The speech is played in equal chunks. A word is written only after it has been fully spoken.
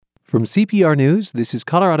From CPR News, this is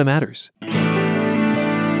Colorado Matters.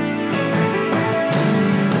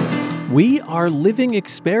 We are living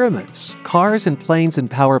experiments. Cars and planes and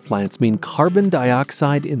power plants mean carbon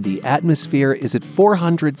dioxide in the atmosphere is at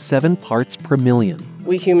 407 parts per million.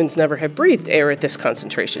 We humans never have breathed air at this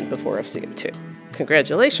concentration before of CO2.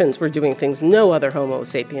 Congratulations, we're doing things no other Homo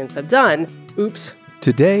sapiens have done. Oops.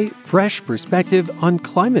 Today, fresh perspective on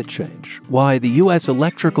climate change, why the U.S.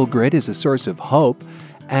 electrical grid is a source of hope,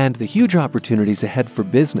 and the huge opportunities ahead for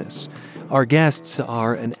business. Our guests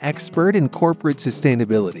are an expert in corporate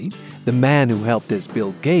sustainability, the man who helped as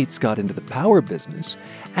Bill Gates got into the power business,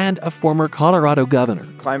 and a former Colorado governor.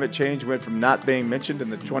 Climate change went from not being mentioned in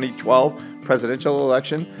the 2012 presidential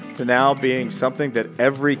election to now being something that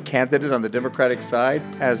every candidate on the Democratic side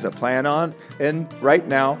has a plan on. And right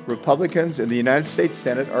now, Republicans in the United States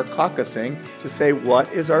Senate are caucusing to say, what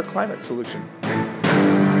is our climate solution?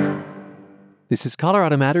 This is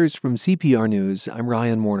Colorado Matters from CPR News. I'm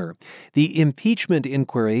Ryan Warner. The impeachment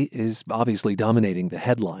inquiry is obviously dominating the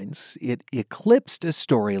headlines. It eclipsed a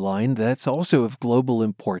storyline that's also of global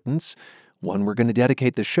importance, one we're going to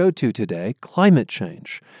dedicate the show to today, climate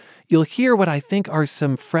change. You'll hear what I think are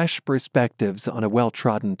some fresh perspectives on a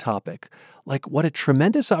well-trodden topic, like what a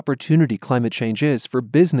tremendous opportunity climate change is for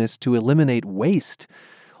business to eliminate waste.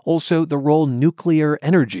 Also, the role nuclear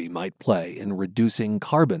energy might play in reducing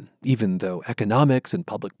carbon, even though economics and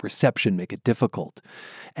public perception make it difficult.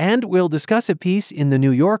 And we'll discuss a piece in The New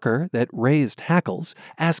Yorker that raised hackles,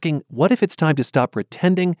 asking, what if it's time to stop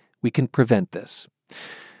pretending we can prevent this?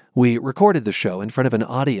 We recorded the show in front of an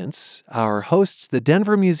audience. Our hosts, the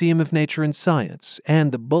Denver Museum of Nature and Science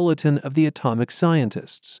and the Bulletin of the Atomic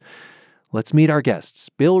Scientists. Let's meet our guests.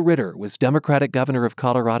 Bill Ritter was Democratic governor of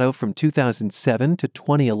Colorado from 2007 to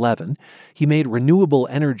 2011. He made renewable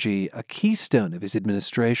energy a keystone of his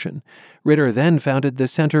administration. Ritter then founded the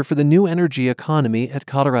Center for the New Energy Economy at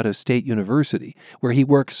Colorado State University, where he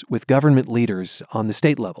works with government leaders on the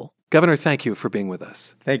state level. Governor, thank you for being with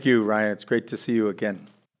us. Thank you, Ryan. It's great to see you again.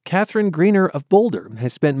 Catherine Greener of Boulder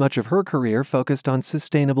has spent much of her career focused on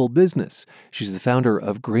sustainable business. She's the founder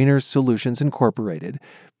of Greener Solutions Incorporated.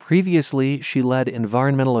 Previously, she led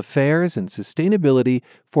environmental affairs and sustainability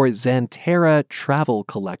for Xanterra Travel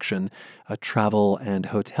Collection, a travel and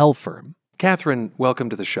hotel firm. Catherine, welcome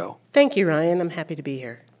to the show. Thank you, Ryan. I'm happy to be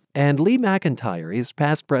here. And Lee McIntyre is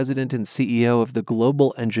past president and CEO of the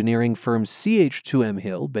global engineering firm CH2M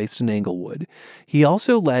Hill, based in Englewood. He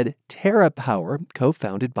also led TerraPower,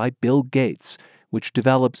 co-founded by Bill Gates, which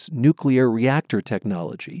develops nuclear reactor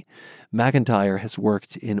technology. McIntyre has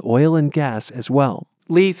worked in oil and gas as well.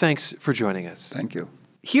 Lee, thanks for joining us. Thank you.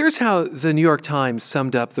 Here's how the New York Times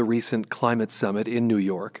summed up the recent climate summit in New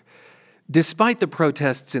York. Despite the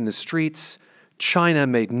protests in the streets, China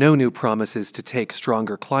made no new promises to take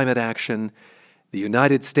stronger climate action. The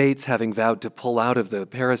United States, having vowed to pull out of the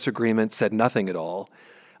Paris Agreement, said nothing at all.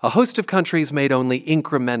 A host of countries made only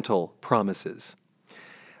incremental promises.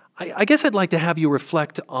 I guess I'd like to have you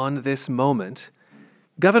reflect on this moment.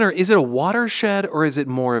 Governor, is it a watershed or is it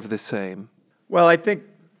more of the same? Well, I think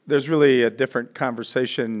there's really a different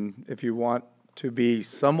conversation if you want to be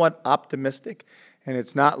somewhat optimistic. And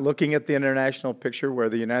it's not looking at the international picture where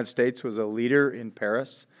the United States was a leader in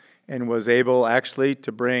Paris and was able actually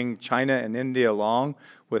to bring China and India along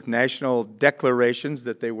with national declarations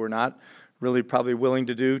that they were not really probably willing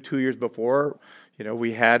to do 2 years before. You know,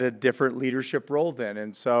 we had a different leadership role then.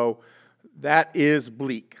 And so that is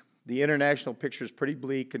bleak. The international picture is pretty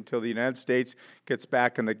bleak until the United States gets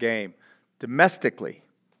back in the game. Domestically,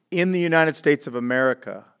 in the United States of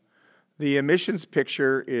America, the emissions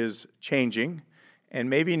picture is changing. And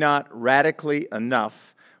maybe not radically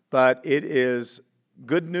enough, but it is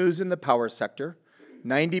good news in the power sector.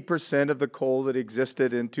 90% of the coal that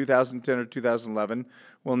existed in 2010 or 2011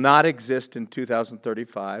 will not exist in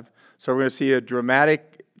 2035. So we're going to see a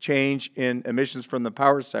dramatic change in emissions from the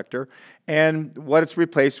power sector. And what it's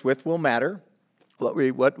replaced with will matter.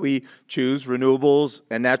 What we choose, renewables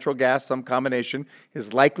and natural gas, some combination,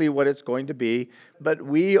 is likely what it's going to be. But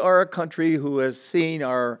we are a country who has seen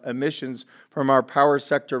our emissions from our power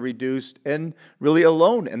sector reduced and really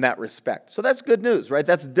alone in that respect. So that's good news, right?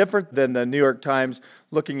 That's different than the New York Times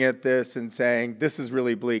looking at this and saying, this is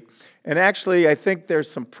really bleak. And actually, I think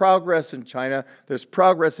there's some progress in China, there's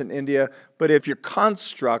progress in India, but if your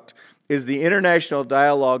construct is the international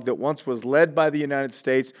dialogue that once was led by the United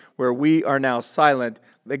States, where we are now silent,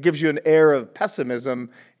 that gives you an air of pessimism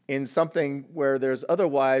in something where there's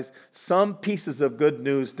otherwise some pieces of good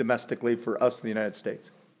news domestically for us in the United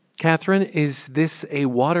States. Catherine, is this a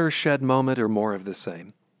watershed moment or more of the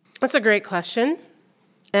same? That's a great question.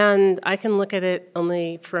 And I can look at it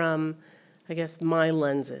only from, I guess, my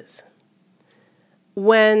lenses.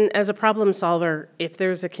 When, as a problem solver, if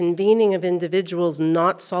there's a convening of individuals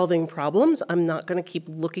not solving problems, I'm not going to keep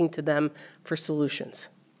looking to them for solutions.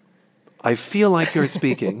 I feel like you're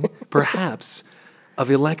speaking, perhaps, of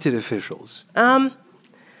elected officials.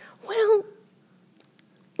 Well,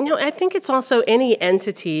 I think it's also any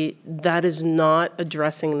entity that is not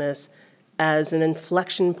addressing this as an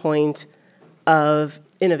inflection point of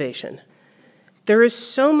innovation. There is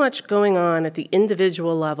so much going on at the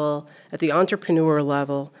individual level, at the entrepreneur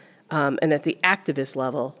level, and at the activist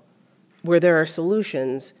level where there are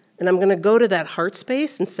solutions. And I'm going to go to that heart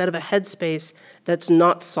space instead of a head space that's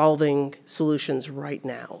not solving solutions right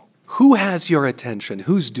now. Who has your attention?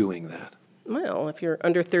 Who's doing that? Well, if you're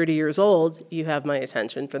under 30 years old, you have my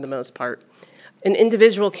attention for the most part. An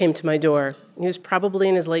individual came to my door. He was probably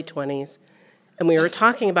in his late 20s. And we were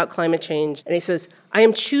talking about climate change. And he says, I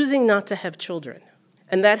am choosing not to have children.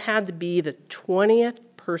 And that had to be the 20th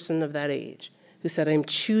person of that age who said, I'm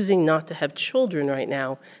choosing not to have children right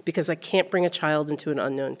now because I can't bring a child into an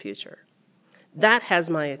unknown future. That has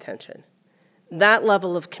my attention. That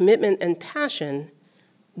level of commitment and passion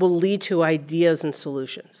will lead to ideas and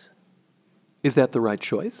solutions. Is that the right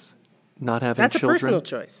choice? Not having That's children? That's a personal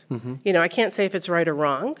choice. Mm-hmm. I can't say if it's right or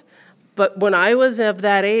wrong. But when I was of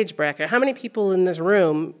that age bracket, how many people in this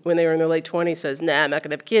room, when they were in their late 20s, says, nah, I'm not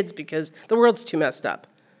going to have kids because the world's too messed up?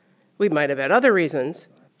 We might have had other reasons.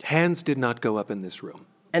 Hands did not go up in this room.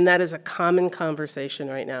 And that is a common conversation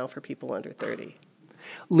right now for people under 30.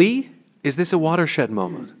 Lee, is this a watershed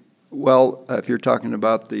moment? Well, if you're talking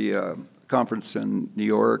about the conference in New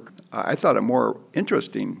York, I thought a more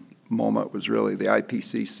interesting moment was really the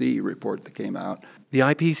IPCC report that came out. The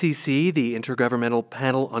IPCC, the Intergovernmental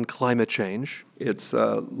Panel on Climate Change. It's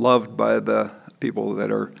loved by the people that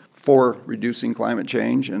are for reducing climate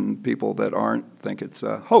change, and people that aren't think it's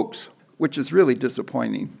a hoax, which is really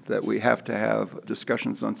disappointing that we have to have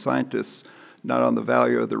discussions on scientists, not on the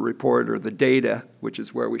value of the report or the data, which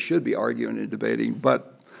is where we should be arguing and debating,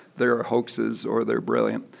 but they're hoaxes or they're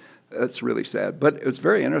brilliant. That's really sad. But it was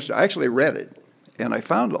very interesting. I actually read it. And I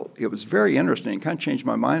found it was very interesting. It kind of changed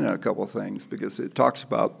my mind on a couple of things because it talks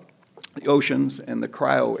about the oceans and the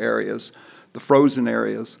cryo areas, the frozen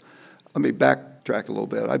areas. Let me backtrack a little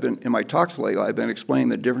bit. In my talks lately, I've been explaining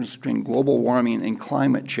the difference between global warming and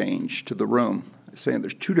climate change to the room, saying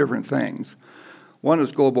there's two different things. One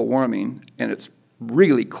is global warming, and it's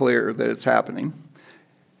really clear that it's happening.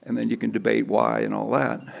 And then you can debate why and all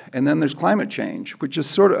that. And then there's climate change, which is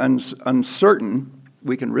sort of uncertain.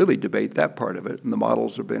 We can really debate that part of it, and the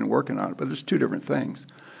models have been working on it, but there's two different things.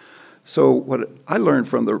 So what I learned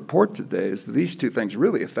from the report today is that these two things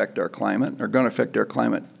really affect our climate, are going to affect our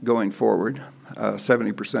climate going forward.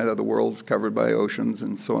 70% of the world is covered by oceans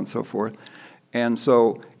and so on and so forth. And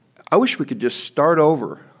so I wish we could just start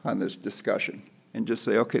over on this discussion and just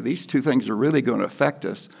say, okay, these two things are really going to affect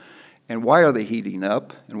us, and why are they heating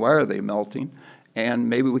up, and why are they melting? And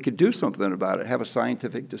maybe we could do something about it, have a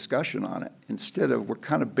scientific discussion on it, instead of we're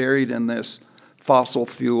kind of buried in this fossil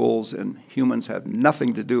fuels and humans have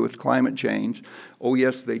nothing to do with climate change. Oh,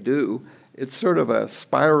 yes, they do. It's sort of a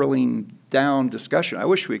spiraling down discussion. I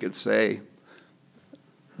wish we could say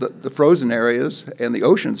the frozen areas and the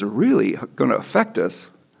oceans are really going to affect us.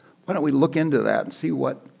 Why don't we look into that and see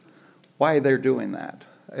why they're doing that?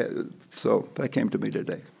 So that came to me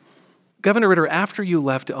today. Governor Ritter, after you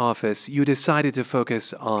left office, you decided to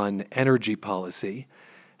focus on energy policy,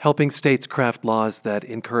 helping states craft laws that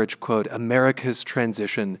encourage, quote, America's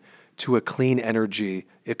transition to a clean energy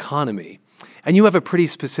economy. And you have a pretty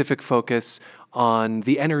specific focus on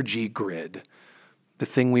the energy grid, the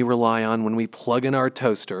thing we rely on when we plug in our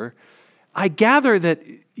toaster. I gather that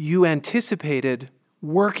you anticipated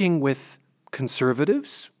working with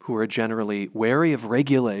conservatives who are generally wary of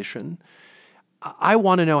regulation. I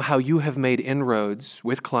want to know how you have made inroads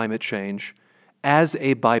with climate change as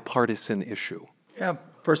a bipartisan issue. Yeah,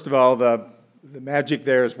 first of all, the magic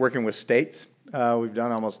there is working with states. We've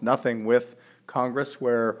done almost nothing with Congress,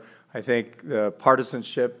 where I think the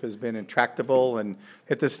partisanship has been intractable. And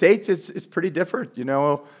at the states, it's pretty different.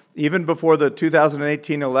 Even before the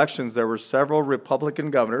 2018 elections, there were several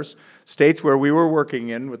Republican governors, states where we were working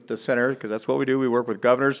in with the center, because that's what we do. We work with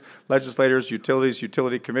governors, legislators, utilities,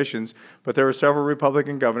 utility commissions. But there were several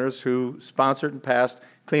Republican governors who sponsored and passed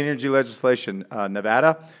clean energy legislation.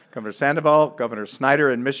 Nevada, Governor Sandoval, Governor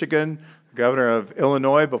Snyder in Michigan, the governor of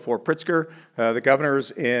Illinois before Pritzker, the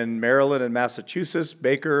governors in Maryland and Massachusetts,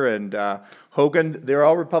 Baker and Hogan. They're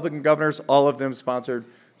all Republican governors. All of them sponsored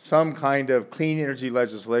some kind of clean energy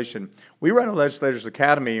legislation. We run a legislators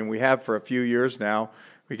academy, and we have for a few years now.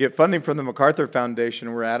 We get funding from the MacArthur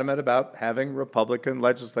Foundation. We're adamant about having Republican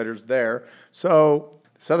legislators there. So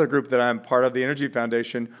this other group that I'm part of, the Energy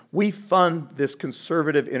Foundation, we fund this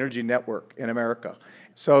conservative energy network in America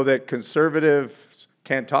so that conservatives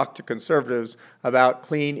can talk to conservatives about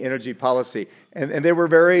clean energy policy. And they were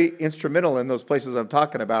very instrumental in those places I'm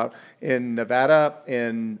talking about, in Nevada,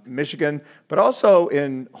 in Michigan, but also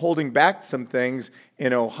in holding back some things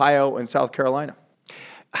in Ohio and South Carolina.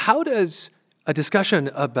 How does a discussion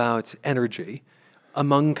about energy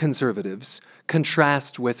among conservatives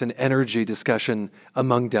contrast with an energy discussion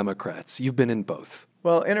among Democrats? You've been in both.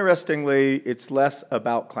 Well, interestingly, it's less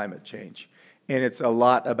about climate change, and it's a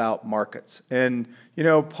lot about markets. And,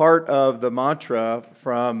 part of the mantra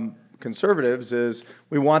from conservatives is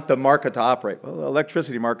we want the market to operate. Well, the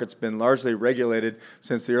electricity market's been largely regulated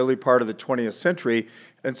since the early part of the 20th century,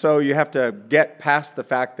 and so you have to get past the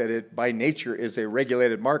fact that it, by nature, is a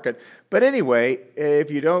regulated market. But anyway,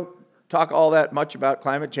 if you don't talk all that much about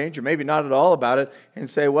climate change, or maybe not at all about it, and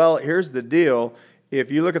say, well, here's the deal.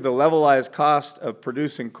 If you look at the levelized cost of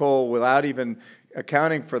producing coal without even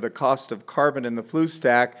accounting for the cost of carbon in the flue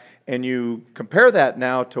stack, and you compare that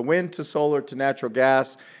now to wind, to solar, to natural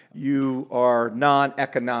gas, you are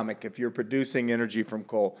non-economic if you're producing energy from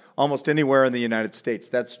coal. Almost anywhere in the United States,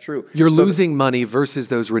 that's true. You're losing money versus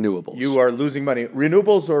those renewables. You are losing money.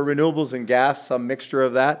 Renewables or renewables and gas, some mixture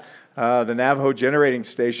of that. The Navajo Generating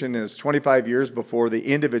Station is 25 years before the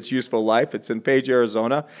end of its useful life. It's in Page,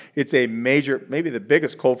 Arizona. It's a major, maybe the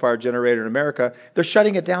biggest coal-fired generator in America. They're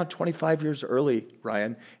shutting it down 25 years early,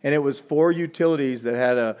 Ryan. And it was 4 utilities that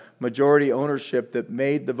had a majority ownership that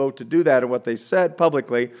made the vote to do that. And what they said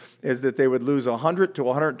publicly is that they would lose $100 to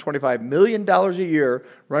 $125 million a year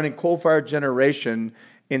running coal-fired generation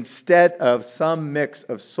instead of some mix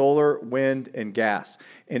of solar, wind, and gas.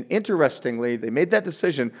 And interestingly, they made that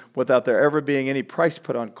decision without there ever being any price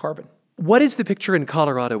put on carbon. What is the picture in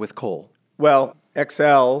Colorado with coal? Well,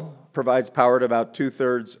 Xcel provides power to about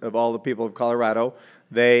 2/3 of all the people of Colorado.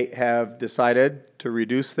 They have decided to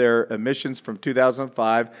reduce their emissions from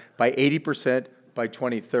 2005 by 80% by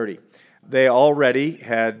 2030. They already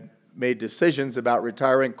had made decisions about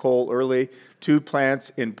retiring coal early, 2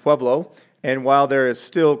 plants in Pueblo. And while there is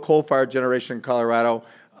still coal-fired generation in Colorado,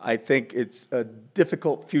 I think it's a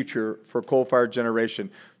difficult future for coal-fired generation.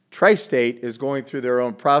 Tri-State is going through their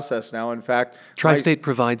own process now. In fact, Tri-State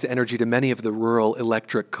provides energy to many of the rural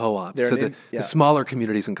electric co-ops, so the smaller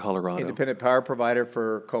communities in Colorado. Independent power provider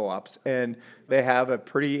for co-ops. And they have a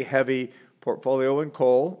pretty heavy portfolio in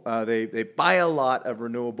coal. They buy a lot of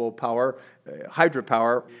renewable power,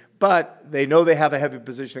 hydropower, but they know they have a heavy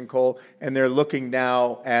position in coal, and they're looking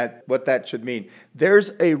now at what that should mean.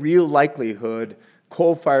 There's a real likelihood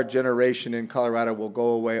coal-fired generation in Colorado will go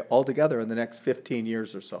away altogether in the next 15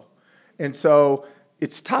 years or so. And so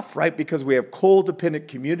it's tough, right, because we have coal-dependent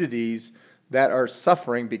communities that are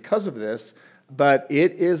suffering because of this, but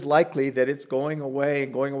it is likely that it's going away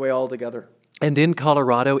and going away altogether. And in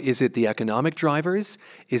Colorado, is it the economic drivers?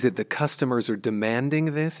 Is it the customers are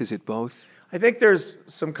demanding this? Is it both? I think there's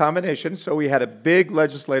some combination. So we had a big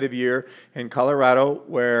legislative year in Colorado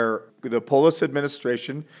where the Polis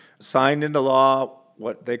administration signed into law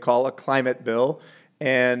what they call a climate bill,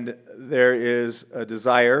 and there is a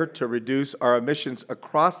desire to reduce our emissions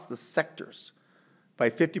across the sectors by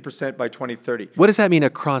 50% by 2030. What does that mean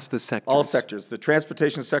across the sectors? All sectors, the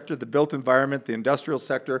transportation sector, the built environment, the industrial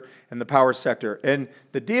sector, and the power sector. And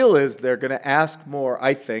the deal is they're going to ask more,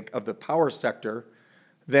 I think, of the power sector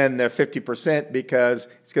than their 50% because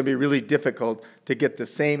it's going to be really difficult to get the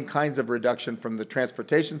same kinds of reduction from the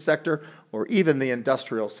transportation sector or even the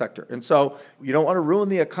industrial sector. And so you don't want to ruin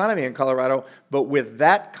the economy in Colorado, but with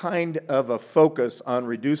that kind of a focus on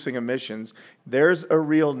reducing emissions, there's a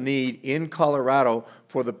real need in Colorado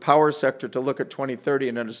for the power sector to look at 2030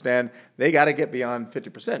 and understand they got to get beyond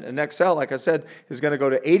 50%. And Xcel, like I said, is going to go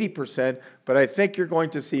to 80%, but I think you're going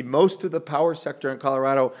to see most of the power sector in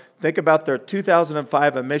Colorado think about their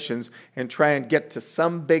 2005 emissions and try and get to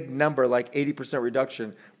some big number like 80%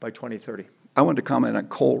 reduction by 2030. I wanted to comment on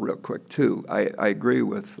coal real quick, too. I agree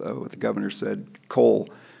with what the governor said. Coal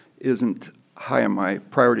isn't high on my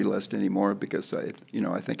priority list anymore because I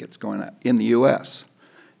think it's going out in the U.S.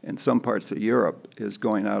 and some parts of Europe is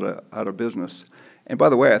going out of business. And by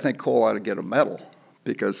the way, I think coal ought to get a medal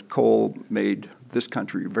because coal made this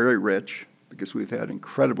country very rich because we've had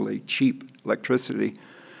incredibly cheap electricity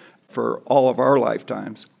for all of our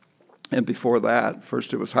lifetimes. And before that,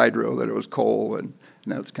 first it was hydro, then it was coal, and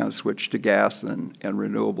now it's kind of switched to gas and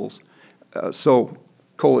renewables. So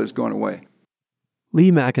coal is going away. Lee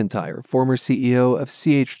McIntyre, former CEO of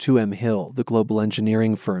CH2M Hill, the global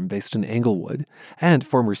engineering firm based in Englewood, and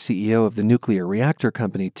former CEO of the nuclear reactor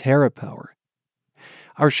company TerraPower.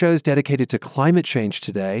 Our show is dedicated to climate change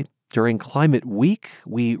today. During Climate Week,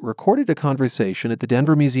 we recorded a conversation at the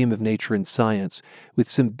Denver Museum of Nature and Science with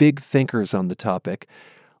some big thinkers on the topic.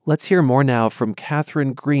 Let's hear more now from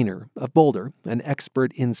Catherine Greener of Boulder, an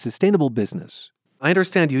expert in sustainable business. I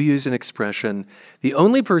understand you use an expression, the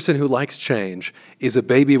only person who likes change is a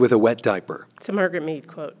baby with a wet diaper. It's a Margaret Mead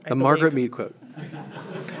quote. A Margaret Mead quote.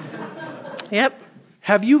 Yep.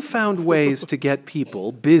 Have you found ways to get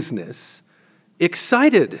people, business,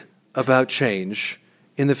 excited about change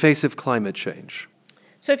in the face of climate change?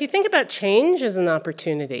 So if you think about change as an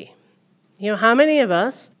opportunity, how many of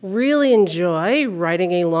us really enjoy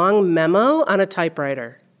writing a long memo on a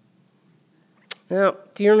typewriter? Now,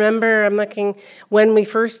 do you remember, I'm looking, when we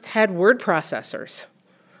first had word processors?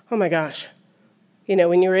 Oh my gosh.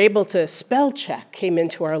 When you were able to spell check came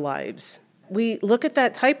into our lives. We look at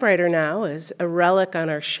that typewriter now as a relic on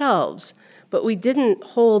our shelves, but we didn't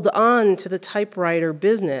hold on to the typewriter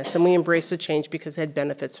business, and we embraced the change because it had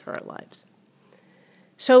benefits for our lives.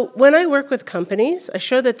 So when I work with companies, I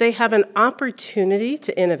show that they have an opportunity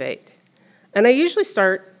to innovate. And I usually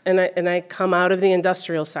start, and I come out of the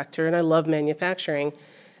industrial sector, and I love manufacturing.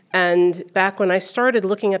 And back when I started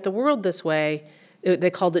looking at the world this way, they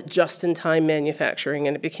called it just-in-time manufacturing,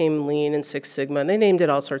 and it became Lean and Six Sigma, and they named it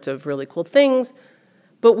all sorts of really cool things.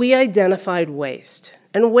 But we identified waste.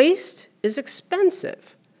 And waste is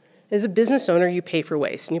expensive. As a business owner, you pay for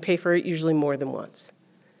waste, and you pay for it usually more than once.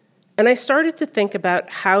 And I started to think about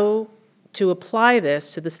how to apply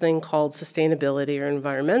this to this thing called sustainability or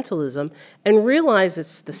environmentalism and realize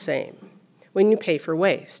it's the same when you pay for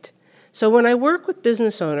waste. So when I work with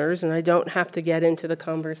business owners, and I don't have to get into the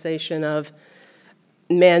conversation of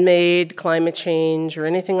man-made climate change or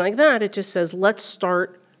anything like that, it just says, let's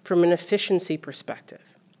start from an efficiency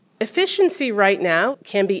perspective. Efficiency right now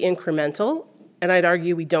can be incremental, and I'd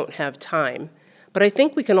argue we don't have time. But I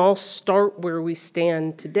think we can all start where we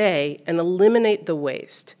stand today and eliminate the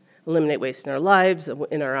waste. Eliminate waste in our lives,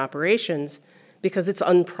 in our operations, because it's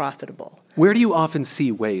unprofitable. Where do you often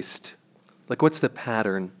see waste? Like, what's the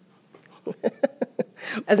pattern?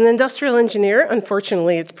 As an industrial engineer,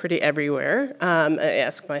 unfortunately, it's pretty everywhere. I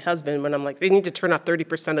ask my husband when I'm like, they need to turn off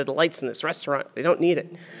 30% of the lights in this restaurant. They don't need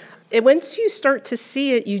it. And once you start to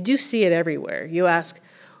see it, you do see it everywhere. You ask,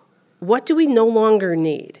 what do we no longer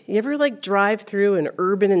need? You ever drive through an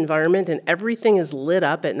urban environment and everything is lit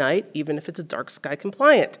up at night, even if it's dark sky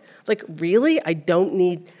compliant? Really? I don't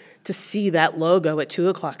need to see that logo at 2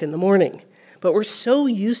 o'clock in the morning. But we're so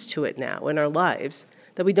used to it now in our lives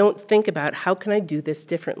that we don't think about, how can I do this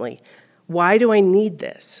differently? Why do I need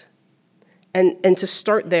this? And to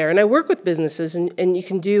start there. And I work with businesses, and you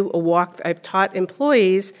can do a walk. I've taught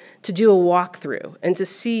employees to do a walkthrough and to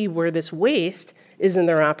see where this waste is in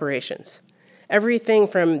their operations. Everything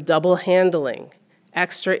from double handling,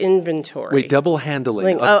 extra inventory. Wait, double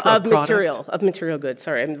handling of material goods.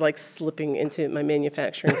 Sorry, I'm slipping into my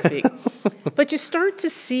manufacturing speak. But you start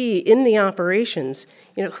to see in the operations,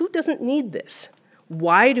 who doesn't need this?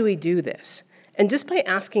 Why do we do this? And just by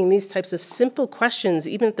asking these types of simple questions,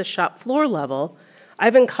 even at the shop floor level,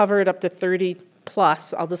 I've uncovered up to 30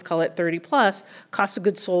 plus, I'll just call it 30 plus, cost of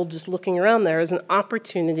goods sold just looking around there as an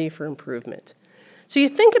opportunity for improvement. So you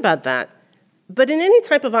think about that, but in any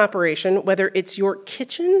type of operation, whether it's your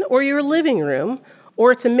kitchen or your living room,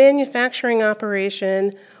 or it's a manufacturing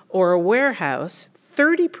operation or a warehouse,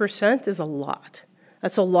 30% is a lot.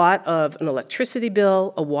 That's a lot of an electricity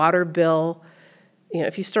bill, a water bill.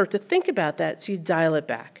 If you start to think about that, so you dial it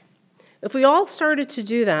back. If we all started to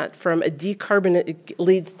do that from it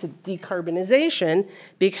leads to decarbonization,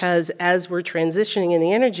 because as we're transitioning in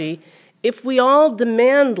the energy, if we all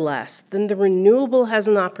demand less, then the renewable has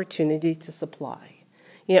an opportunity to supply.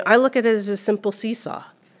 I look at it as a simple seesaw.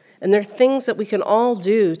 And there are things that we can all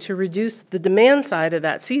do to reduce the demand side of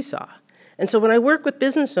that seesaw. And so when I work with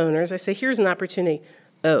business owners, I say, here's an opportunity.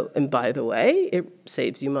 Oh, and by the way, it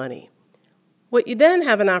saves you money. What you then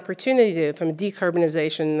have an opportunity to do from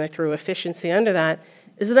decarbonization, and I throw efficiency under that,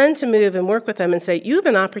 is then to move and work with them and say, you have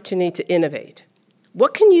an opportunity to innovate.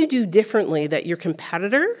 What can you do differently that your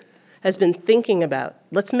competitor has been thinking about?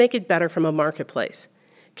 Let's make it better from a marketplace.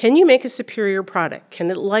 Can you make a superior product? Can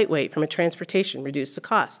it lightweight from a transportation, reduce the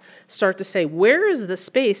cost? Start to say, where is the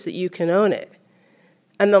space that you can own it?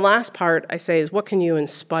 And the last part I say is, what can you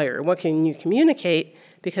inspire? What can you communicate?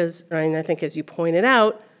 Because, Ryan, I think as you pointed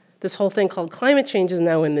out, this whole thing called climate change is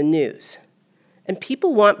now in the news. And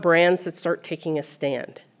people want brands that start taking a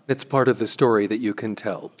stand. It's part of the story that you can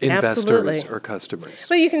tell investors Absolutely. or customers.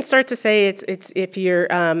 Well, you can start to say it's if you're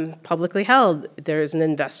publicly held, there's an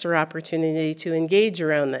investor opportunity to engage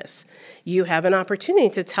around this. You have an opportunity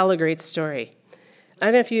to tell a great story. I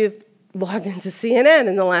don't know if you've logged into CNN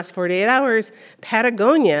in the last 48 hours.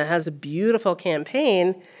 Patagonia has a beautiful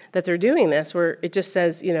campaign that they're doing this where it just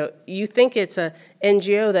says, you think it's a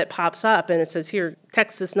NGO that pops up and it says, here,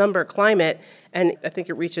 text this number, climate, and I think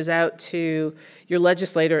it reaches out to your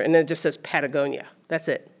legislator and it just says Patagonia. That's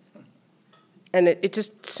it. And it's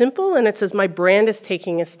just simple, and it says, my brand is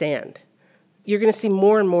taking a stand. You're going to see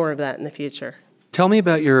more and more of that in the future. Tell me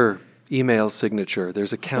about your email signature.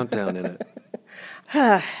 There's a countdown in it.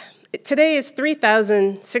 Today is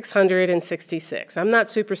 3,666. I'm not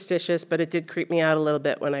superstitious, but it did creep me out a little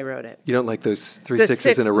bit when I wrote it. You don't like those three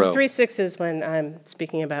sixes in a row. 3 6s when I'm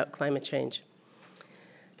speaking about climate change.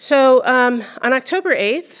 So on October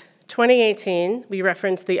 8th, 2018, we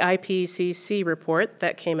referenced the IPCC report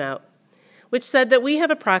that came out, which said that we have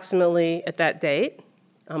approximately, at that date,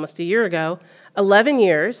 almost a year ago, 11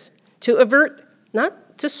 years to avert,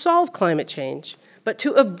 not to solve climate change, but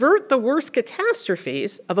to avert the worst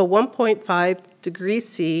catastrophes of a 1.5 degrees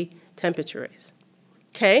C temperature raise.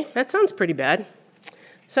 Okay, that sounds pretty bad.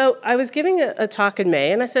 So I was giving a talk in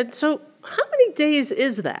May, and I said, so how many days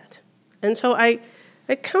is that? And so I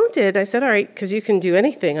counted. I said, all right, because you can do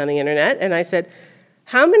anything on the internet, and I said,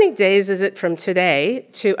 how many days is it from today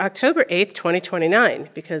to October 8th, 2029?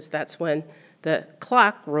 Because that's when the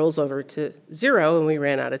clock rolls over to 0 and we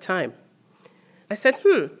ran out of time. I said,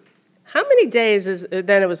 how many days is,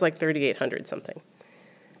 then it was like 3,800 something.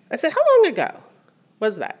 I said, how long ago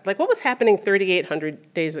was that? Like, what was happening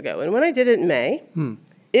 3,800 days ago? And when I did it in May,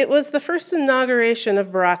 it was the first inauguration of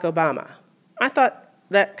Barack Obama. I thought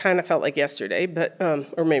that kind of felt like yesterday, but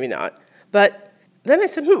or maybe not. But then I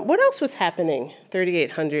said, what else was happening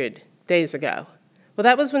 3,800 days ago? Well,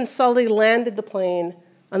 that was when Sully landed the plane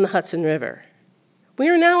on the Hudson River. We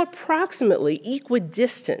are now approximately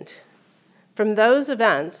equidistant from those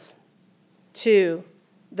events to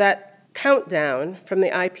that countdown from the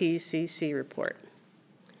IPCC report.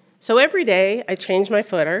 So every day I change my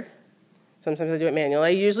footer. Sometimes I do it manually. I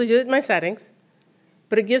usually do it in my settings.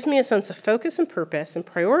 But it gives me a sense of focus and purpose and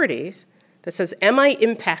priorities that says, am I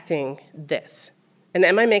impacting this? And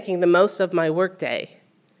am I making the most of my workday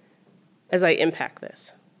as I impact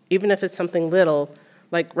this? Even if it's something little,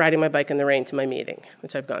 like riding my bike in the rain to my meeting,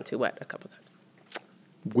 which I've gone to wet a couple times.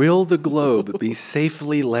 Will the globe be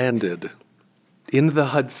safely landed in the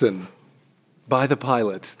Hudson by the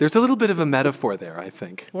pilots? There's a little bit of a metaphor there, I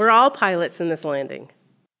think. We're all pilots in this landing.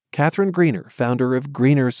 Catherine Greener, founder of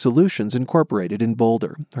Greener Solutions Incorporated in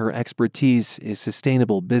Boulder. Her expertise is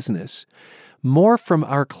sustainable business. More from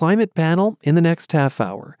our climate panel in the next half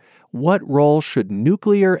hour. What role should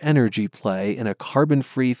nuclear energy play in a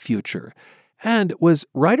carbon-free future? And was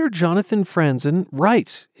writer Jonathan Franzen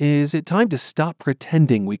right? Is it time to stop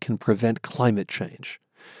pretending we can prevent climate change?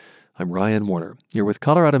 I'm Ryan Warner. You're with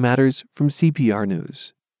Colorado Matters from CPR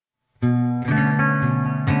News.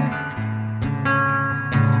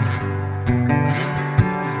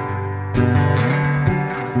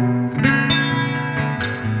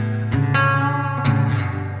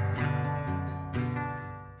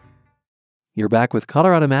 You're back with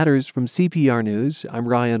Colorado Matters from CPR News. I'm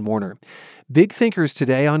Ryan Warner. Big thinkers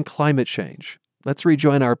today on climate change. Let's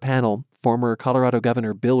rejoin our panel. Former Colorado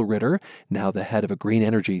Governor Bill Ritter, now the head of a green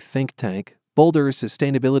energy think tank, Boulder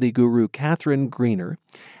sustainability guru Catherine Greener,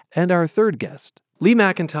 and our third guest, Lee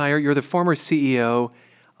McIntyre. You're the former CEO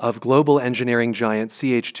of global engineering giant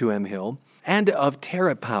CH2M Hill and of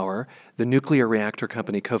TerraPower, the nuclear reactor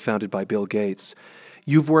company co-founded by Bill Gates.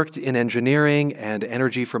 You've worked in engineering and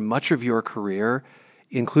energy for much of your career,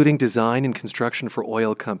 including design and construction for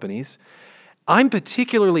oil companies. I'm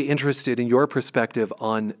particularly interested in your perspective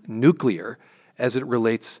on nuclear as it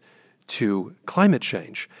relates to climate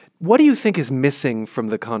change. What do you think is missing from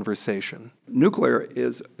the conversation? Nuclear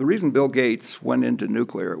is, the reason Bill Gates went into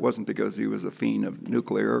nuclear, it wasn't because he was a fiend of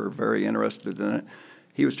nuclear or very interested in it.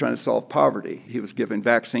 He was trying to solve poverty. He was giving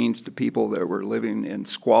vaccines to people that were living in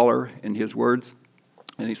squalor, in his words.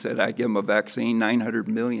 And he said, I give them a vaccine, $900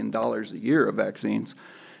 million a year of vaccines,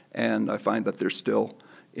 and I find that they're still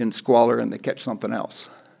in squalor and they catch something else,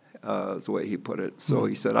 is the way he put it. So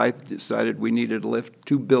he said, I decided we needed to lift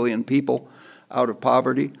 2 billion people out of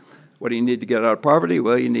poverty. What do you need to get out of poverty?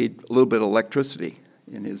 Well, you need a little bit of electricity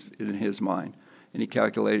in his mind. And he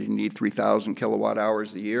calculated you need 3,000 kilowatt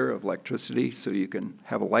hours a year of electricity so you can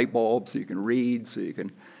have a light bulb, so you can read, so you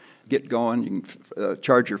can get going, you can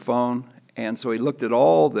charge your phone. And so he looked at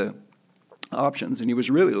all the options, and he was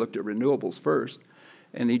really looked at renewables first.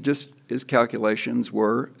 And his calculations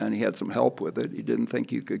were, and he had some help with it, he didn't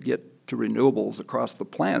think you could get to renewables across the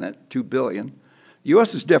planet, 2 billion. The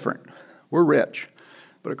U.S. is different. We're rich.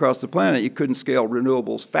 But across the planet, you couldn't scale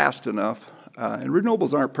renewables fast enough. And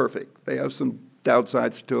renewables aren't perfect. They have some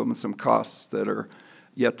downsides to them and some costs that are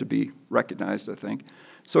yet to be recognized, I think.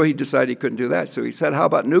 So he decided he couldn't do that. So he said, how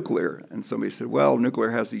about nuclear? And somebody said, well,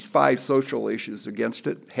 nuclear has these 5 social issues against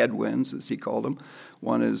it, headwinds, as he called them.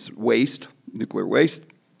 One is waste, nuclear waste,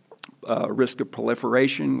 risk of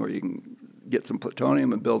proliferation, where you can get some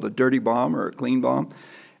plutonium and build a dirty bomb or a clean bomb.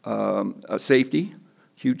 Safety,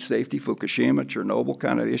 huge safety, Fukushima, Chernobyl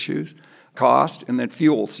kind of issues. Cost, and then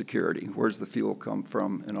fuel security. Where's the fuel come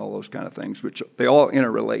from, and all those kind of things, which they all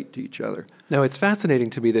interrelate to each other. Now, it's fascinating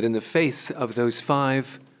to me that in the face of those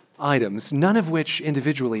 5 items, none of which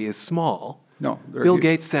individually is small, No, Bill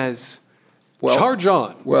Gates says, Well- charge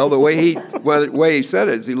on. Well, the way he said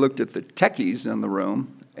it is he looked at the techies in the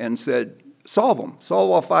room and said, solve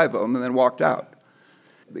all 5 of them, and then walked out.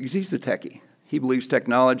 Because he's the techie. He believes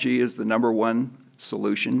technology is the number one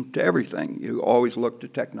solution to everything. You always look to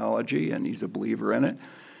technology, and he's a believer in it.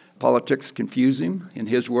 Politics confuse him, in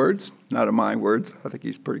his words, not in my words. I think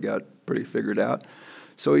he's pretty figured out.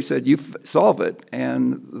 So he said, you solve it,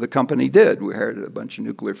 and the company did. We hired a bunch of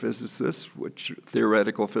nuclear physicists, which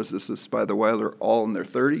theoretical physicists, by the way, they're all in their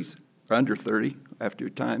 30s, or under 30. After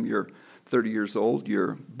your time you're 30 years old,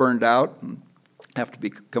 you're burned out and have to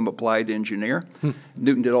become applied engineer.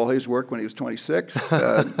 Newton did all his work when he was 26.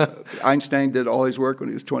 Einstein did all his work when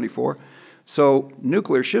he was 24. So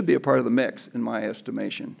nuclear should be a part of the mix, in my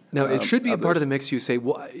estimation. Now, it should be a part of the mix, you say.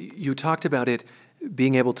 You talked about it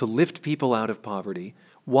being able to lift people out of poverty.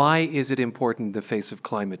 Why is it important in the face of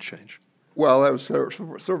climate change? Well, that was sort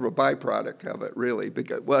of a byproduct of it, really,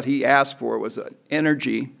 because what he asked for was an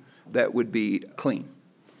energy that would be clean.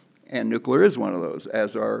 And nuclear is one of those,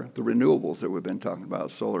 as are the renewables that we've been talking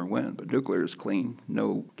about, solar and wind. But nuclear is clean,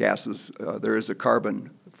 no gases. There is a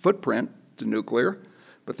carbon footprint to nuclear,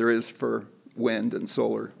 but there is for wind and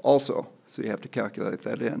solar also. So you have to calculate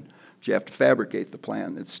that in. But you have to fabricate the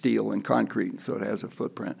plant. It's steel and concrete, so it has a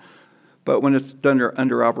footprint. But when it's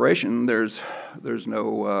under operation, there's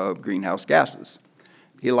no greenhouse gases.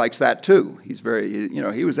 He likes that too.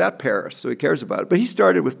 He was at Paris, so he cares about it. But he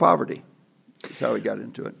started with poverty. That's how he got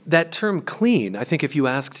into it. That term clean, I think if you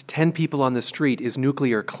asked 10 people on the street, is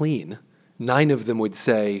nuclear clean? 9 of them would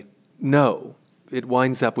say, no, it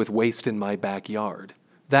winds up with waste in my backyard.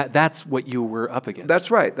 That's what you were up against.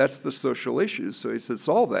 That's right. That's the social issues. So he said,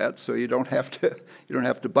 solve that so you don't have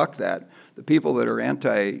to buck that. The people that are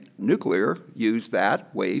anti-nuclear use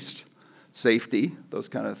that, waste, safety, those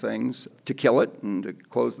kind of things, to kill it and to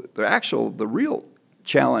close it. The real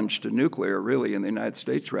challenge to nuclear really in the United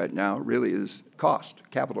States right now really is cost,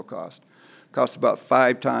 capital cost. Costs about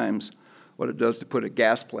 5 times what it does to put a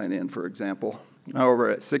gas plant in, for example. Over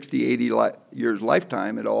a 60, 80 years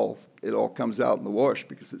lifetime, it all comes out in the wash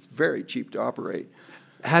because it's very cheap to operate.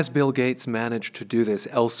 Has Bill Gates managed to do this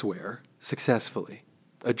elsewhere successfully?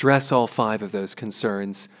 Address all 5 of those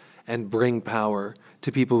concerns and bring power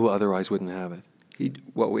to people who otherwise wouldn't have it?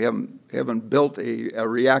 We haven't built a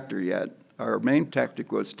reactor yet. Our main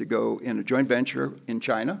tactic was to go in a joint venture in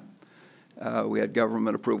China. We had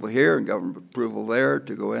government approval here and government approval there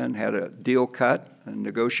to go in, had a deal cut and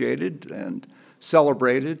negotiated and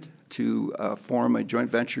celebrated to form a joint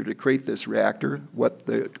venture to create this reactor. What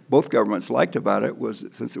both governments liked about it was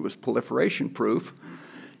that since it was proliferation-proof,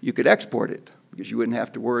 you could export it because you wouldn't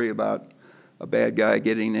have to worry about a bad guy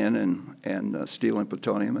getting in and stealing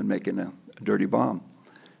plutonium and making a dirty bomb.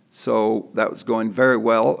 So that was going very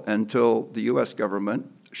well until the U.S.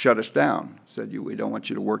 government shut us down, said, we don't want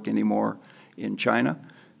you to work anymore in China.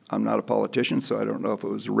 I'm not a politician, so I don't know if it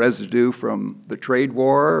was a residue from the trade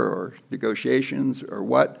war or negotiations or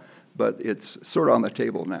what, but it's sort of on the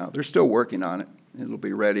table now. They're still working on it. It'll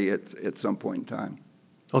be ready at some point in time.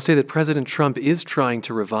 I'll say that President Trump is trying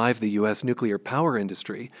to revive the U.S. nuclear power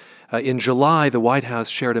industry. In July, the White House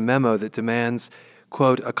shared a memo that demands,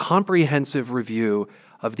 quote, a comprehensive review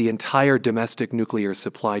of the entire domestic nuclear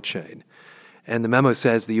supply chain. And the memo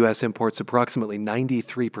says the U.S. imports approximately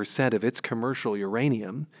 93% of its commercial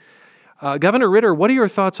uranium. Governor Ritter, what are your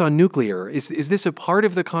thoughts on nuclear? Is this a part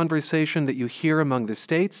of the conversation that you hear among the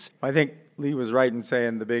states? I think Lee was right in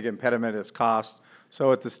saying the big impediment is cost.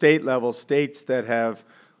 So at the state level, states that have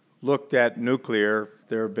looked at nuclear,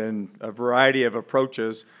 there have been a variety of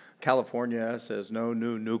approaches. California says no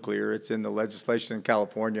new nuclear. It's in the legislation in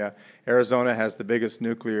California. Arizona has the biggest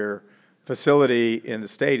nuclear facility in the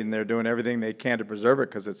state, and they're doing everything they can to preserve it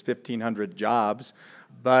because it's 1,500 jobs.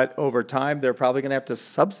 But over time, they're probably going to have to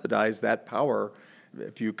subsidize that power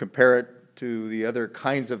if you compare it to the other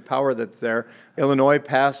kinds of power that's there, Illinois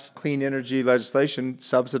passed clean energy legislation,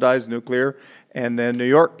 subsidized nuclear, and then New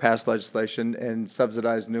York passed legislation and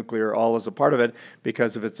subsidized nuclear all as a part of it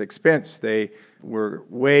because of its expense. They were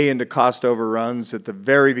way into cost overruns at the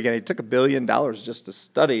very beginning. It took $1 billion just to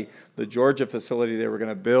study the Georgia facility they were going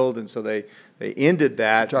to build, and so they ended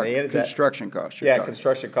that. They ended construction costs.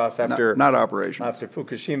 Construction costs after not operations. After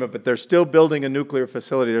Fukushima, but they're still building a nuclear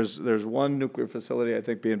facility. There's one nuclear facility I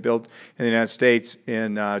think being built in the United States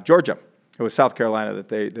in Georgia. It was South Carolina that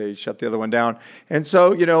they shut the other one down, and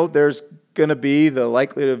so there's going to be the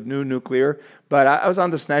likelihood of new nuclear. But I was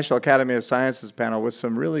on this National Academy of Sciences panel with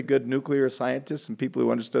some really good nuclear scientists and people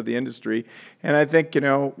who understood the industry. And I think,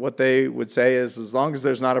 what they would say is as long as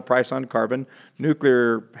there's not a price on carbon,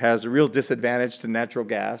 nuclear has a real disadvantage to natural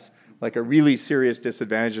gas, like a really serious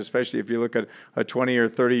disadvantage, especially if you look at a 20 or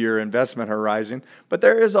 30-year investment horizon. But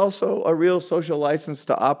there is also a real social license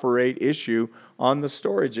to operate issue on the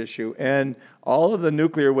storage issue. And all of the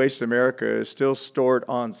nuclear waste in America is still stored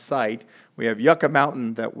on site. We have Yucca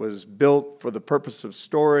Mountain that was built for the purpose of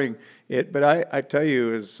storing it. But I tell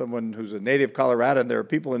you, as someone who's a native Coloradan, there are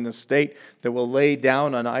people in this state that will lay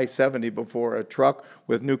down on I-70 before a truck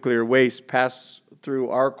with nuclear waste passes through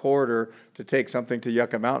our corridor to take something to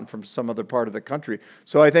Yucca Mountain from some other part of the country.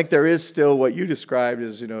 So I think there is still what you described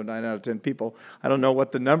as, 9 out of 10 people. I don't know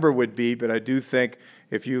what the number would be, but I do think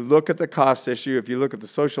if you look at the cost issue, if you look at the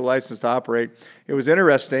social license to operate, it was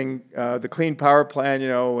interesting, the Clean Power Plan,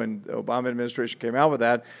 when the Obama administration came out with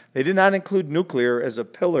that, they did not include nuclear as a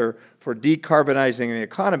pillar for decarbonizing the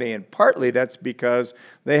economy, and partly that's because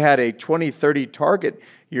they had a 2030 target.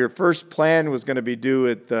 Your first plan was going to be due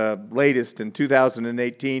at the latest in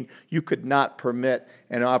 2018. You could not permit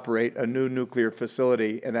and operate a new nuclear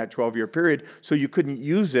facility in that 12-year period, so you couldn't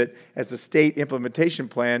use it as a state implementation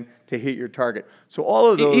plan to hit your target. So all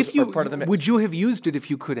of those are part of the mix. Would you have used it if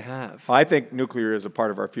you could have? I think nuclear is a part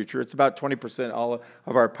of our future. It's about 20% all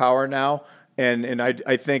of our power now. And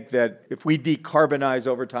I think that if we decarbonize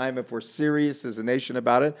over time, if we're serious as a nation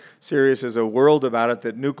about it, serious as a world about it,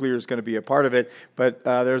 that nuclear is going to be a part of it. But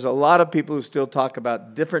there's a lot of people who still talk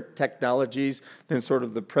about different technologies than sort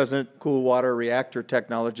of the present cool water reactor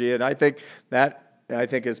technology. And I think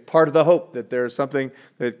is part of the hope that there's something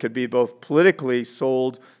that could be both politically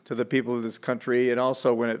sold to the people of this country and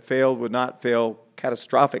also when it failed would not fail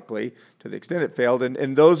catastrophically to the extent it failed.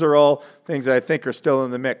 And those are all things that I think are still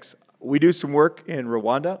in the mix. We do some work in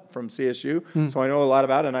Rwanda from CSU, so I know a lot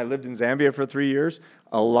about it, and I lived in Zambia for 3 years,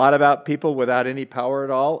 a lot about people without any power at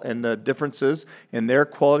all and the differences in their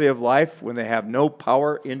quality of life when they have no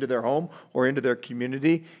power into their home or into their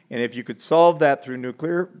community. And if you could solve that through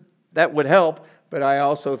nuclear, that would help. But I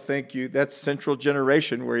also think that's central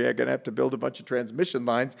generation where you're going to have to build a bunch of transmission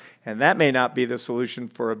lines, and that may not be the solution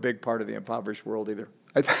for a big part of the impoverished world either.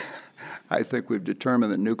 I think we've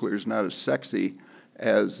determined that nuclear is not as sexy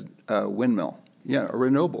as windmill,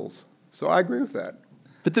 renewables. So I agree with that.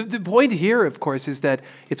 But the point here, of course, is that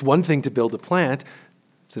it's one thing to build a plant.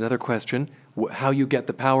 It's another question, how you get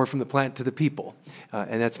the power from the plant to the people.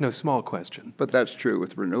 And that's no small question. But that's true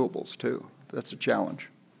with renewables, too. That's a challenge.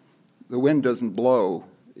 The wind doesn't blow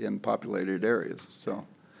in populated areas, so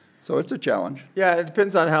it's a challenge. Yeah, it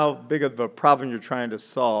depends on how big of a problem you're trying to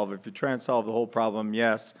solve. If you try and solve the whole problem,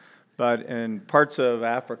 yes. But in parts of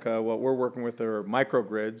Africa, what we're working with are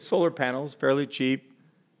microgrids, solar panels, fairly cheap,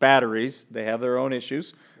 batteries. They have their own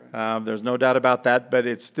issues. There's no doubt about that, but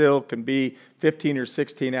it still can be 15 or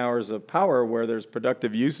 16 hours of power where there's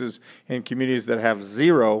productive uses in communities that have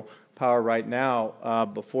zero power right now.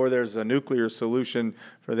 Before there's a nuclear solution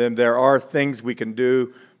for them, there are things we can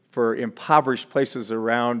do for impoverished places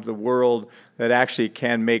around the world that actually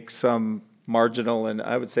can make some marginal, and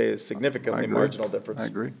I would say a significantly marginal difference. I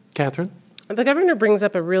agree. Catherine? The governor brings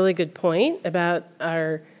up a really good point about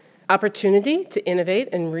our opportunity to innovate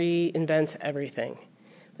and reinvent everything.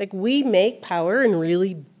 Like, we make power in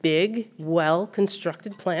really big,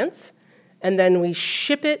 well-constructed plants, and then we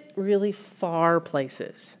ship it really far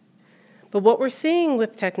places. But what we're seeing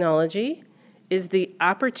with technology is the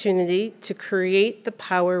opportunity to create the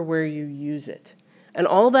power where you use it. And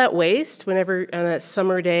all that waste, whenever on that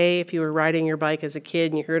summer day, if you were riding your bike as a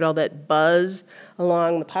kid and you heard all that buzz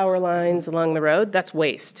along the power lines along the road, that's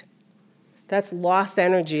waste. That's lost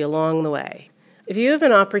energy along the way. If you have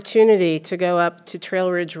an opportunity to go up to Trail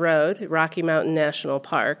Ridge Road at Rocky Mountain National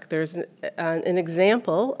Park, there's an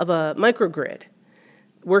example of a microgrid.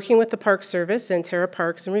 Working with the Park Service and Terra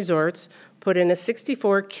Parks and Resorts, put in a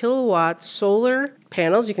 64 kilowatt solar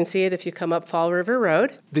panels. You can see it if you come up Fall River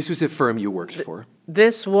Road. This was a firm you worked for.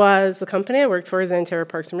 This was the company I worked for, is Antero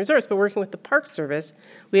Parks and Resorts, but working with the Park Service,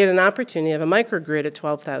 we had an opportunity of a microgrid at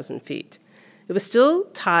 12,000 feet. It was still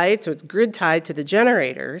tied, so it's grid tied to the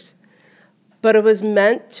generators, but it was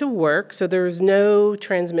meant to work, so there was no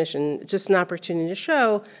transmission, just an opportunity to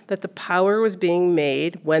show that the power was being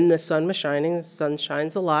made when the sun was shining. The sun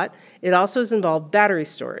shines a lot. It also has involved battery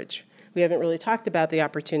storage. We haven't really talked about the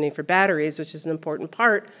opportunity for batteries, which is an important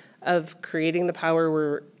part of creating the power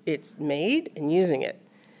where it's made and using it.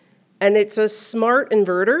 And it's a smart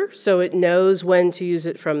inverter, so it knows when to use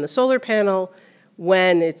it from the solar panel,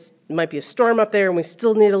 when it might be a storm up there and we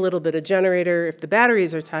still need a little bit of generator if the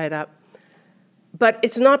batteries are tied up. But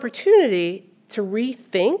it's an opportunity to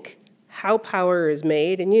rethink how power is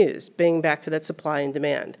made and used, being back to that supply and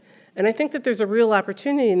demand. And I think that there's a real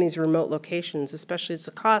opportunity in these remote locations, especially as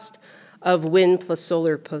the cost of wind plus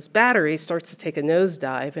solar plus battery starts to take a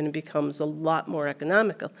nosedive and it becomes a lot more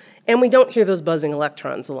economical. And we don't hear those buzzing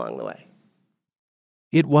electrons along the way.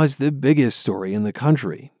 It was the biggest story in the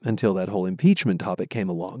country until that whole impeachment topic came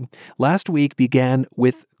along. Last week began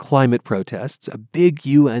with climate protests, a big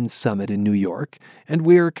UN summit in New York, and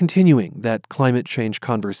we're continuing that climate change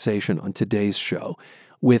conversation on today's show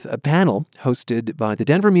with a panel hosted by the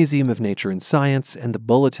Denver Museum of Nature and Science and the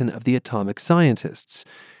Bulletin of the Atomic Scientists,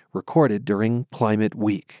 recorded during Climate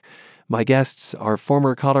Week. My guests are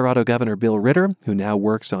former Colorado Governor Bill Ritter, who now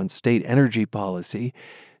works on state energy policy,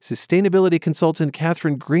 sustainability consultant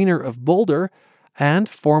Catherine Greener of Boulder, and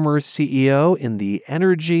former CEO in the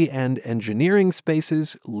energy and engineering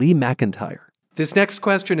spaces, Lee McIntyre. This next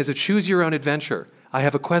question is a choose-your-own-adventure. I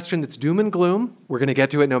have a question that's doom and gloom. We're going to get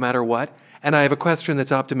to it no matter what. And I have a question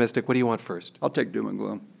that's optimistic. What do you want first? I'll take doom and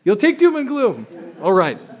gloom. You'll take doom and gloom. All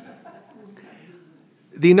right.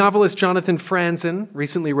 The novelist Jonathan Franzen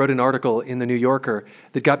recently wrote an article in The New Yorker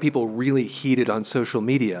that got people really heated on social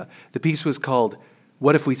media. The piece was called,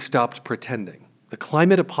 "What If We Stopped Pretending? The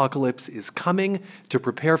climate apocalypse is coming. To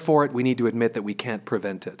prepare for it, we need to admit that we can't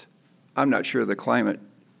prevent it." I'm not sure the climate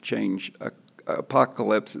change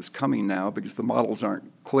apocalypse is coming now because the models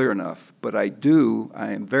aren't clear enough. But I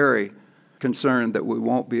am very concerned that we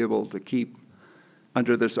won't be able to keep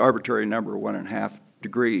under this arbitrary number, 1.5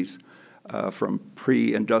 degrees, from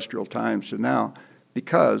pre-industrial times to now,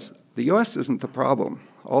 because the U.S. isn't the problem.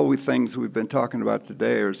 All the things we've been talking about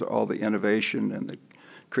today is all the innovation and the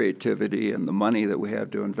creativity and the money that we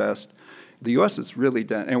have to invest. The U.S. has really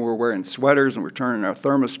done, and we're wearing sweaters and we're turning our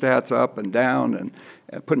thermostats up and down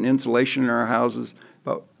and putting insulation in our houses.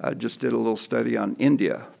 But I just did a little study on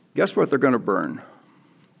India. Guess what they're going to burn?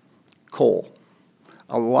 Coal.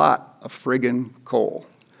 A lot of friggin' coal.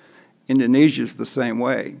 Indonesia's the same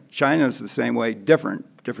way. China's the same way, different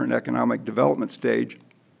economic development stage.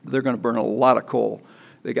 They're going to burn a lot of coal.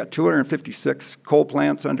 They got 256 coal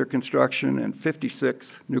plants under construction and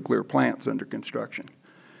 56 nuclear plants under construction.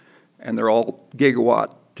 And they're all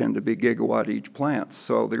tend to be gigawatt each plant.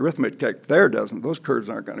 So the arithmetic there doesn't. Those curves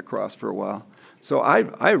aren't going to cross for a while. So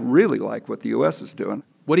I really like what the U.S. is doing.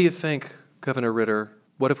 What do you think, Governor Ritter?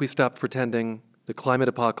 What if we stopped pretending the climate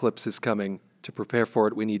apocalypse is coming? To prepare for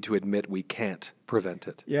it, we need to admit we can't prevent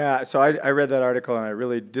it. Yeah, so I read that article and I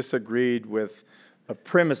really disagreed with a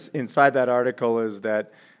premise inside that article is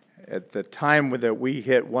that at the time that we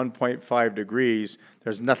hit 1.5 degrees,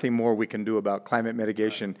 there's nothing more we can do about climate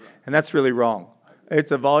mitigation. And that's really wrong.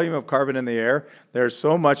 It's a volume of carbon in the air. There's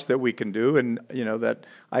so much that we can do. And, that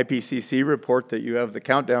IPCC report that you have the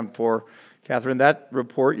countdown for, Catherine, that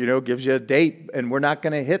report, gives you a date. And we're not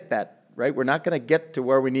going to hit that, right? We're not going to get to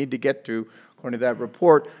where we need to get to according to that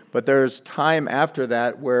report. But there's time after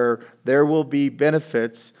that where there will be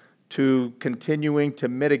benefits to continuing to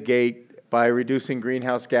mitigate by reducing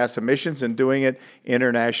greenhouse gas emissions and doing it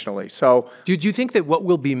internationally. So, do you think that what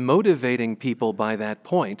will be motivating people by that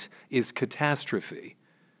point is catastrophe?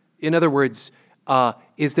 In other words,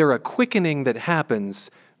 is there a quickening that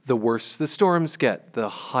happens the worse the storms get, the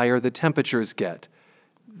higher the temperatures get,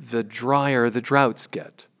 the drier the droughts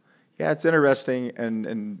get? Yeah, it's interesting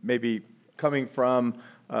and maybe coming from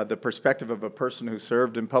the perspective of a person who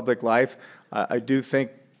served in public life, I do think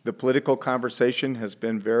the political conversation has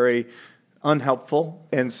been very unhelpful.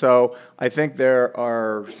 And so I think there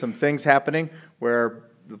are some things happening where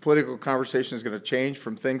the political conversation is going to change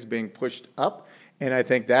from things being pushed up. And I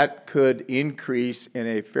think that could increase in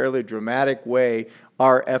a fairly dramatic way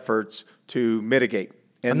our efforts to mitigate.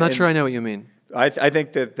 I'm not sure I know what you mean. I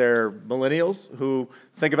think that they're millennials who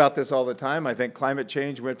think about this all the time. I think climate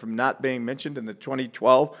change went from not being mentioned in the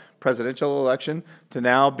 2012 presidential election to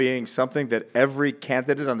now being something that every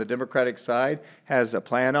candidate on the Democratic side has a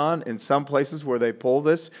plan on. In some places where they poll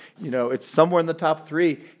this, it's somewhere in the top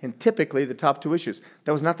 3 and typically the top 2 issues.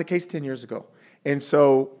 That was not the case 10 years ago. And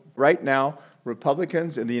so right now,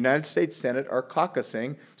 Republicans in the United States Senate are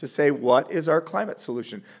caucusing to say, what is our climate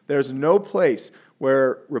solution? There's no place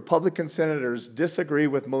where Republican senators disagree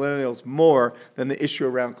with millennials more than the issue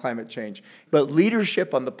around climate change. But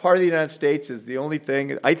leadership on the part of the United States is the only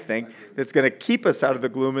thing, I think, that's going to keep us out of the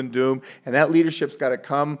gloom and doom, and that leadership's got to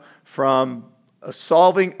come from a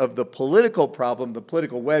solving of the political problem, the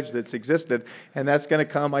political wedge that's existed, and that's going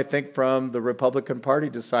to come, I think, from the Republican Party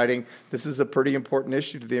deciding this is a pretty important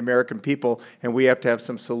issue to the American people, and we have to have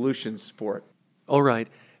some solutions for it. All right.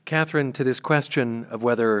 Catherine, to this question of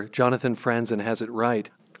whether Jonathan Franzen has it right.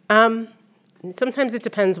 Sometimes it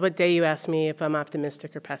depends what day you ask me if I'm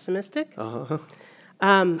optimistic or pessimistic. How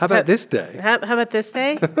about this day? How about this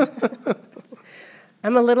day?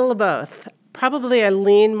 I'm a little of both. Probably I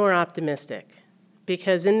lean more optimistic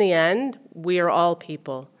because in the end, we are all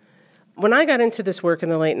people. When I got into this work in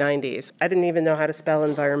the late 90s, I didn't even know how to spell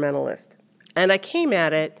environmentalist. And I came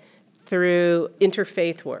at it through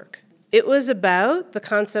interfaith work. It was about the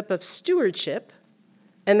concept of stewardship,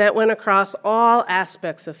 and that went across all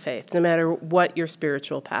aspects of faith, no matter what your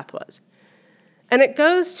spiritual path was. And it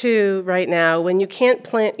goes to, right now, when you can't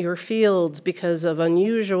plant your fields because of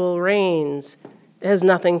unusual rains, it has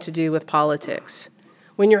nothing to do with politics.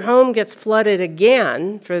 When your home gets flooded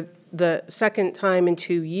again for the second time in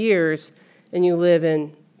 2 years, and you live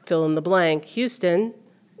in fill in the blank, Houston,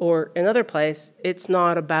 or another place, it's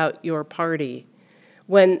not about your party.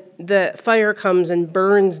 When the fire comes and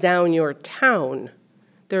burns down your town,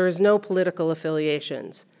 there is no political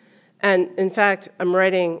affiliations. And in fact, I'm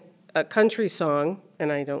writing a country song,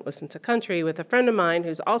 and I don't listen to country, with a friend of mine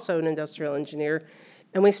who's also an industrial engineer.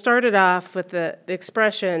 And we started off with the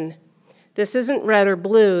expression, this isn't red or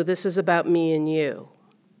blue, this is about me and you.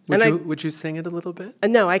 Would you sing it a little bit?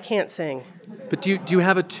 No, I can't sing. But do you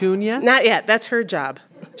have a tune yet? Not yet, that's her job.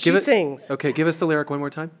 She sings. Okay, give us the lyric one more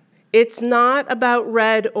time. It's not about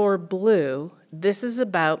red or blue, this is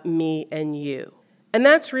about me and you. And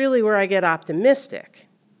that's really where I get optimistic,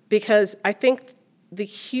 because I think the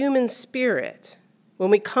human spirit, when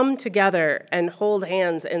we come together and hold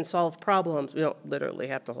hands and solve problems, we don't literally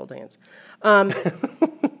have to hold hands,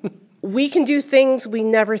 we can do things we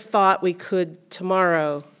never thought we could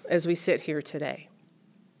tomorrow as we sit here today.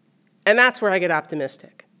 And that's where I get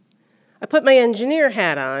optimistic. I put my engineer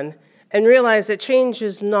hat on and realize that change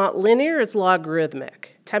is not linear, it's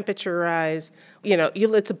logarithmic. Temperature rise,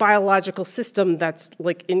 it's a biological system that's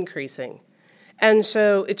like increasing. And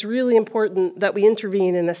so it's really important that we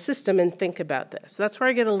intervene in a system and think about this. That's where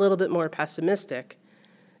I get a little bit more pessimistic.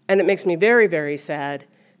 And it makes me very, very sad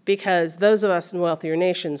because those of us in wealthier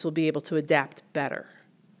nations will be able to adapt better.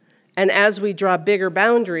 And as we draw bigger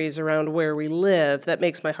boundaries around where we live, that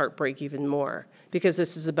makes my heart break even more, because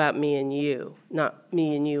this is about me and you, not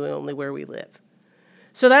me and you only where we live.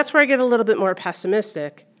 So that's where I get a little bit more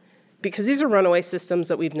pessimistic, because these are runaway systems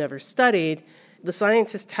that we've never studied. The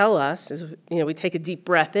scientists tell us, as we take a deep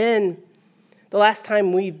breath in, the last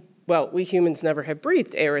time we humans never have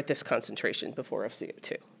breathed air at this concentration before of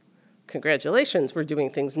CO2. Congratulations, we're doing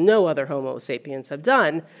things no other Homo sapiens have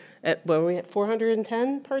done. Were we at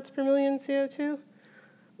 410 parts per million CO2?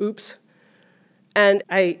 Oops. And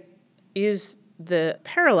I use the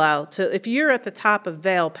parallel to, if you're at the top of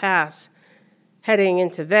Vail Pass heading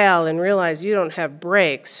into Vail and realize you don't have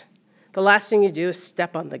brakes, the last thing you do is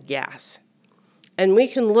step on the gas. And we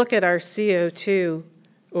can look at our CO2,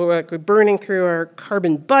 or like we're burning through our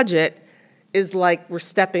carbon budget, is like we're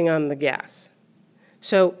stepping on the gas.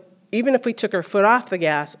 So even if we took our foot off the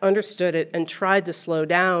gas, understood it, and tried to slow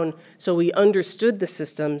down so we understood the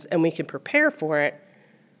systems and we can prepare for it,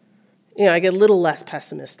 I get a little less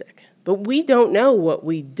pessimistic. But we don't know what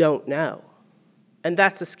we don't know. And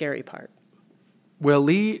that's the scary part. Well,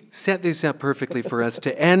 Lee set this up perfectly for us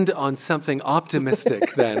to end on something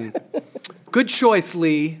optimistic then. Good choice,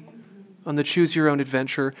 Lee, on the Choose Your Own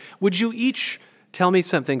Adventure. Would you each tell me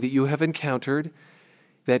something that you have encountered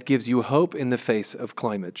that gives you hope in the face of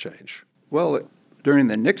climate change? Well, during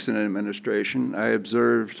the Nixon administration, I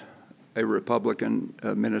observed a Republican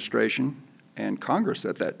administration and Congress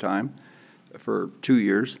at that time for 2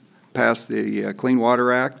 years passed the Clean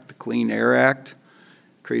Water Act, the Clean Air Act,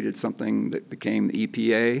 created something that became the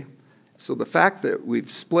EPA. So the fact that we've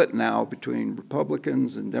split now between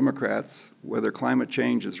Republicans and Democrats, whether climate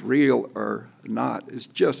change is real or not, is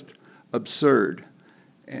just absurd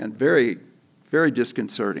and very, very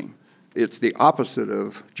disconcerting. It's the opposite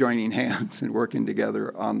of joining hands and working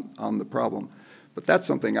together on the problem. But that's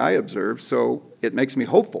something I observed, so it makes me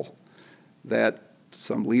hopeful that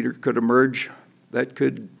some leader could emerge that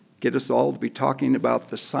could get us all to be talking about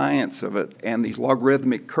the science of it and these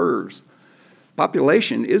logarithmic curves.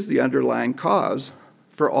 Population is the underlying cause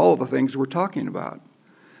for all of the things we're talking about.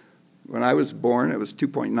 When I was born, it was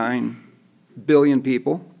 2.9 billion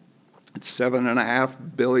people. It's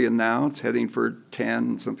 7.5 billion now. It's heading for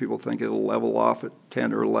 10. Some people think it'll level off at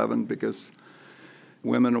 10 or 11 because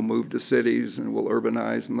women will move to cities and will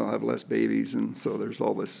urbanize and they'll have less babies. And so there's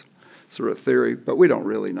all this sort of theory, but we don't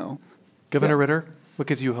really know. Governor Ritter, what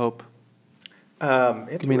gives you hope? Give me an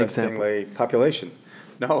example. Interestingly, population.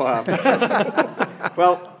 No,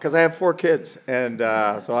 well, because I have 4 kids, and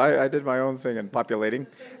so I did my own thing in populating.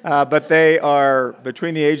 But they are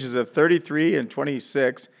between the ages of 33 and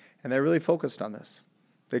 26, and they're really focused on this.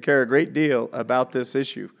 They care a great deal about this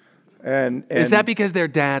issue. And is that because their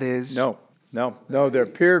dad is? No. Their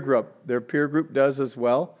peer group does as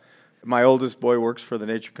well. My oldest boy works for the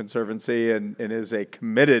Nature Conservancy and is a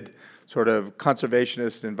committed sort of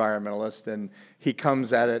conservationist environmentalist, and he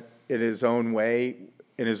comes at it in his own way,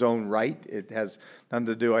 in his own right. It has nothing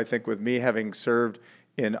to do, I think, with me having served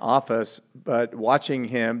in office, but watching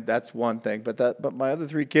him, that's one thing. But my other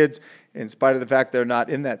 3 kids, in spite of the fact they're not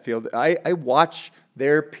in that field, I watch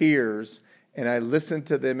their peers and I listen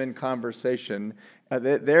to them in conversation.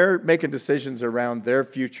 They're making decisions around their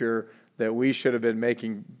future that we should have been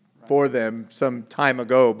making for them some time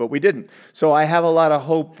ago, but we didn't. So I have a lot of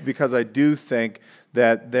hope because I do think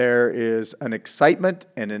that there is an excitement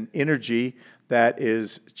and an energy that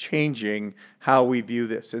is changing how we view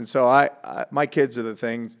this. And so my kids are the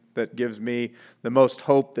things that gives me the most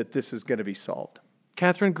hope that this is going to be solved.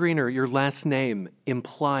 Catherine Greener, your last name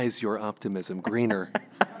implies your optimism. Greener.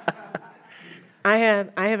 I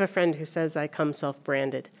have a friend who says I come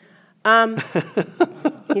self-branded.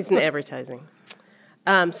 He's in advertising.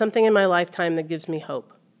 Something in my lifetime that gives me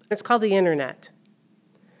hope. It's called the internet.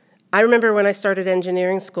 I remember when I started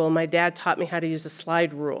engineering school, my dad taught me how to use a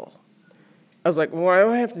slide rule. I was like, why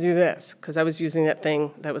do I have to do this? Because I was using that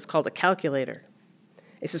thing that was called a calculator.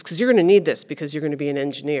 He says, because you're going to need this because you're going to be an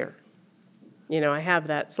engineer. I have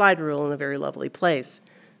that slide rule in a very lovely place.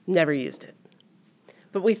 Never used it.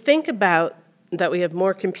 But we think about that we have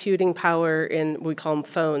more computing power in, we call them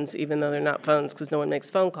phones, even though they're not phones because no one makes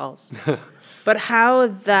phone calls. But how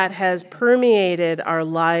that has permeated our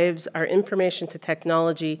lives, our information to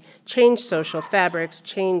technology, changed social fabrics,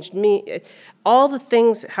 changed all the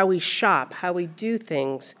things, how we shop, how we do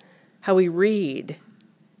things, how we read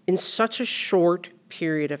in such a short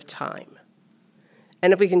period of time.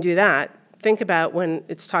 And if we can do that, think about when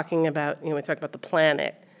it's talking about, we talk about the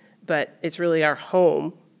planet, but it's really our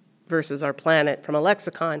home versus our planet from a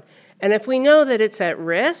lexicon. And if we know that it's at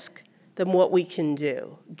risk, then what we can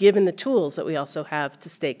do, given the tools that we also have to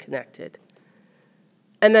stay connected.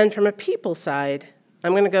 And then from a people side,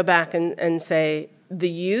 I'm going to go back and say the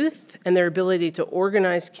youth and their ability to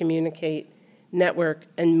organize, communicate, network,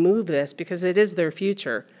 and move this, because it is their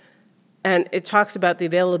future. And it talks about the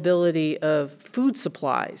availability of food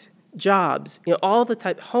supplies, jobs, all the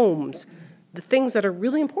type homes, the things that are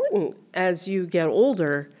really important as you get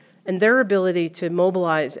older, and their ability to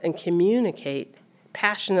mobilize and communicate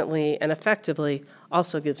passionately and effectively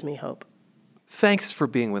also gives me hope. Thanks for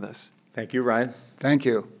being with us. Thank you, Ryan. Thank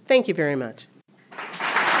you. Thank you very much.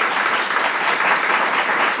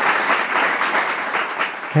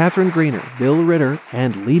 Catherine Greener, Bill Ritter,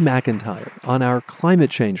 and Lee McIntyre on our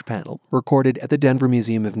climate change panel, recorded at the Denver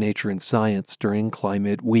Museum of Nature and Science during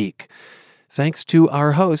Climate Week. Thanks to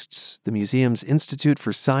our hosts, the museum's Institute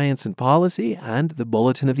for Science and Policy and the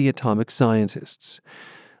Bulletin of the Atomic Scientists.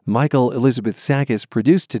 Michael Elizabeth Sakis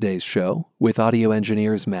produced today's show with audio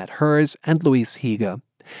engineers Matt Hers and Luis Higa.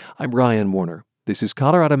 I'm Ryan Warner. This is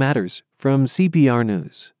Colorado Matters from CPR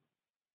News.